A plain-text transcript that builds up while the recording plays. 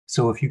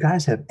So if you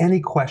guys have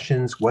any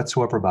questions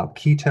whatsoever about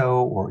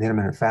keto or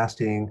intermittent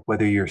fasting,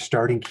 whether you're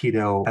starting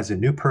keto as a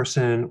new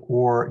person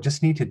or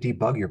just need to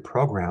debug your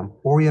program,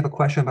 or you have a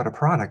question about a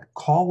product,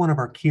 call one of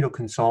our keto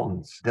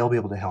consultants. They'll be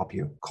able to help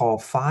you. Call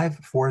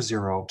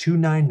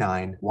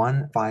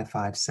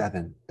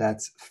 540-299-1557.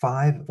 That's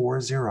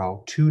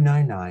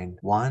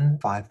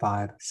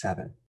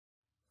 540-299-1557.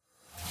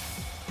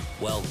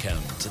 Welcome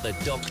to the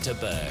Dr.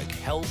 Berg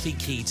Healthy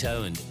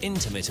Keto and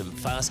Intermittent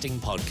Fasting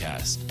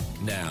Podcast.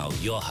 Now,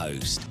 your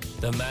host,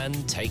 the man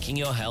taking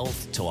your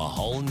health to a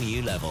whole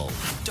new level,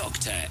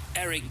 Dr.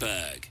 Eric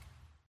Berg.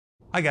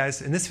 Hi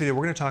guys, in this video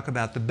we're going to talk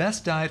about the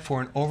best diet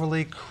for an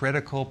overly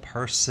critical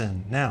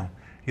person. Now,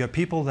 you have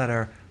people that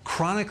are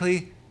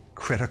chronically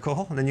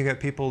critical, and then you got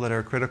people that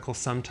are critical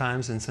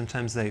sometimes, and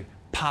sometimes they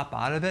pop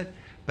out of it,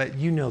 but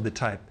you know the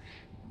type.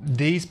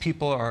 These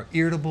people are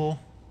irritable,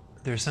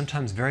 they're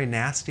sometimes very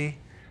nasty,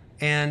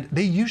 and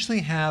they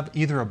usually have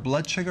either a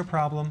blood sugar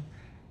problem,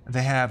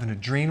 they have an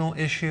adrenal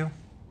issue,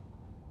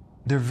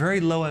 they're very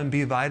low on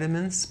B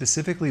vitamins,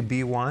 specifically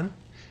B1,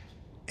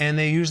 and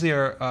they usually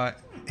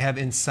have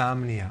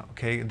insomnia,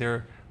 okay?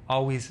 They're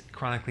always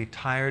chronically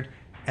tired,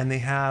 and they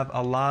have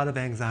a lot of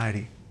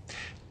anxiety.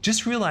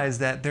 Just realize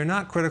that they're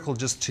not critical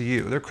just to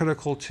you, they're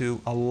critical to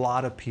a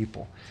lot of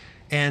people.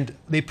 And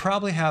they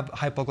probably have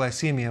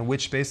hypoglycemia,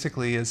 which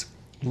basically is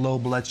low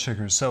blood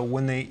sugar. So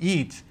when they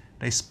eat,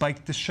 they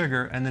spike the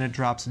sugar and then it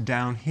drops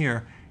down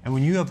here. And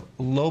when you have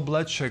low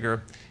blood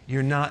sugar,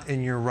 you're not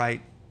in your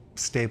right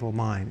stable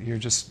mind.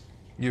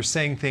 You're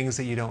saying things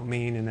that you don't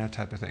mean and that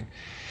type of thing.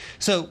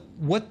 So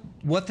what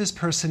this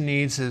person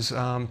needs is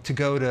to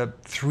go to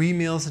 3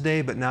 meals a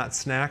day, but not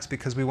snacks,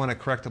 because we want to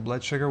correct the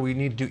blood sugar. We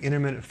need to do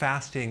intermittent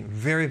fasting,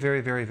 very,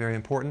 very, very, very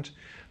important.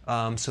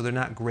 So they're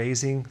not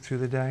grazing through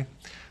the day.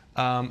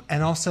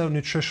 And also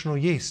nutritional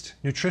yeast.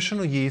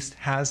 Nutritional yeast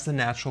has the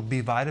natural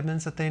B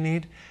vitamins that they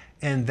need,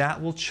 and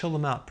that will chill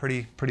them out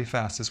pretty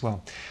fast as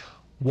well.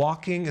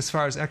 Walking, as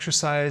far as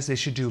exercise, they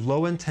should do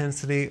low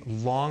intensity,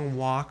 long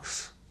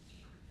walks,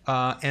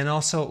 and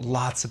also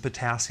lots of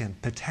potassium.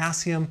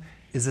 Potassium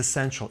is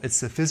essential. It's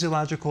the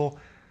physiological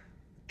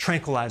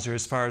tranquilizer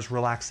as far as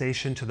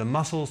relaxation to the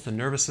muscles, the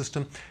nervous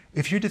system.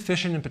 If you're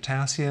deficient in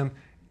potassium,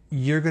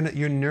 your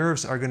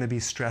nerves are gonna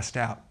be stressed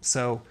out.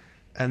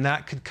 And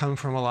that could come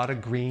from a lot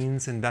of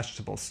greens and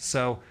vegetables.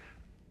 So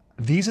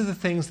these are the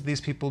things that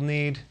these people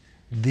need.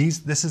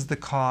 This is the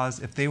cause.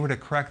 If they were to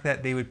correct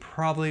that, they would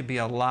probably be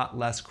a lot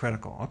less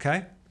critical,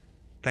 okay?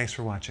 Thanks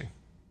for watching.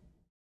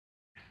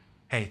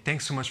 Hey,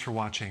 thanks so much for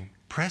watching.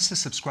 Press the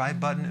subscribe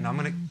button, and I'm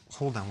gonna,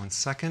 hold on one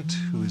second.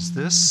 Who is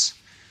this?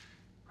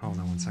 Hold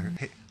on one second.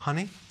 Hey,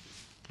 honey,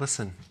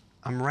 listen,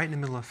 I'm right in the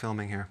middle of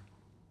filming here.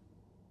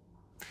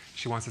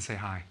 She wants to say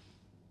hi.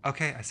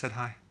 Okay, I said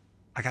hi.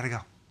 I gotta go.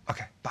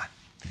 Okay, bye.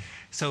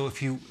 So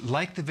if you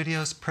like the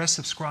videos, press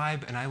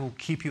subscribe, and I will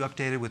keep you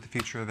updated with the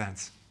future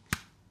events.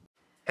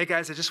 Hey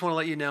guys, I just want to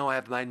let you know I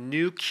have my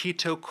new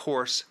keto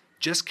course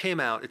just came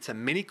out. It's a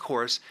mini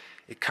course.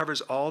 It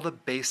covers all the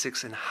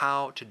basics and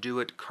how to do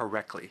it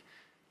correctly.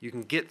 You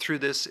can get through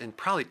this in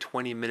probably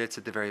 20 minutes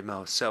at the very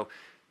most. So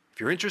if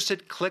you're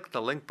interested, click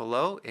the link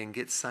below and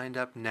get signed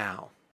up now.